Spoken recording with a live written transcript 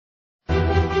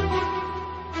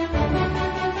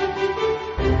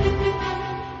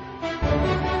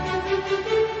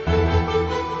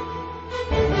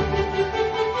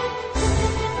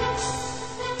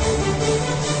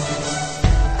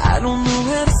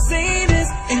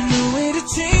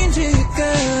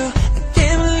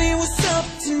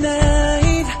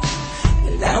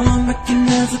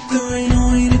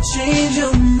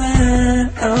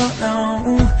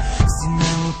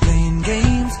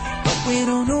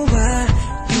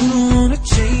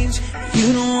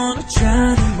You don't wanna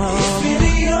try them all. It's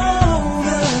really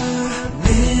over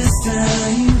this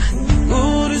time.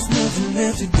 Oh, there's nothing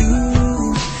left to do.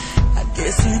 I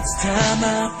guess it's time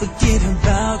I forget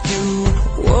about you.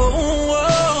 Whoa,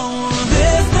 whoa.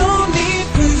 There's no need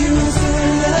for you to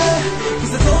lie,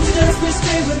 'cause I told you just be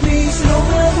straight with me. You should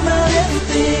open up about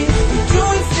everything. But you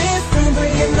insist on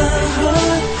breaking my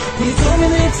heart. When you told me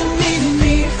that you needed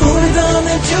me, who would've thought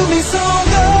that you'd be so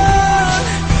good?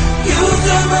 You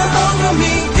took my heart from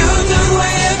me, you took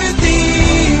away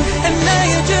everything, and now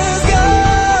you're just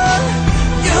gone.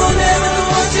 You'll never know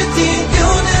what you did,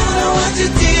 you'll never know what you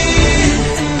did,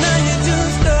 and now you're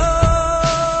just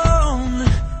gone.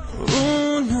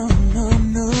 Oh no, no,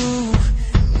 no,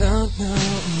 no, no.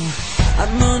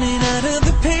 I'm running out of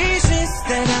the patience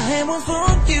that I had once for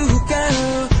you,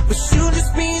 girl. But you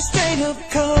just be straight up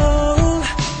cold,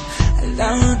 and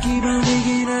I keep on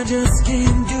thinking I just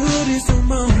can't do this no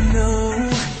more, no.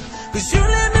 'Cause you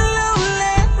let me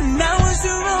lonely, and I was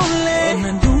too lonely, and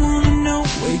I don't wanna know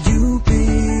where you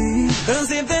be.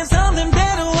 'Cause if there's something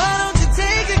better, why don't you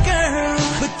take it, girl?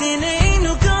 But then there ain't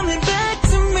no coming back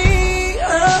to me.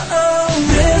 Oh, oh.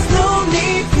 There's no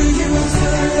need for you to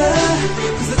lie,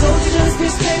 'cause I told you just be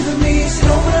straight with me. You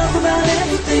should open up about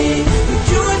everything. But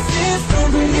you insist on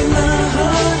breaking my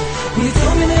heart. When you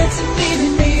told me that you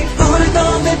needed me, who would've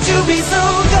thought that you'd be so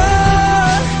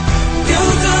good? You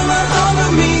took my heart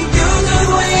from me, you took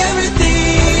away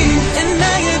everything, and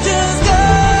now you're just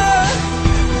gone.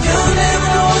 You'll never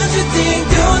know what you did,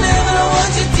 you'll never know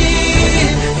what you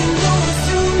did. You know it's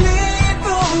too late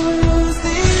for us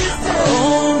this time.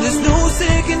 Oh, there's no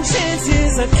second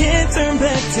chances, I can't turn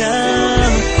back time.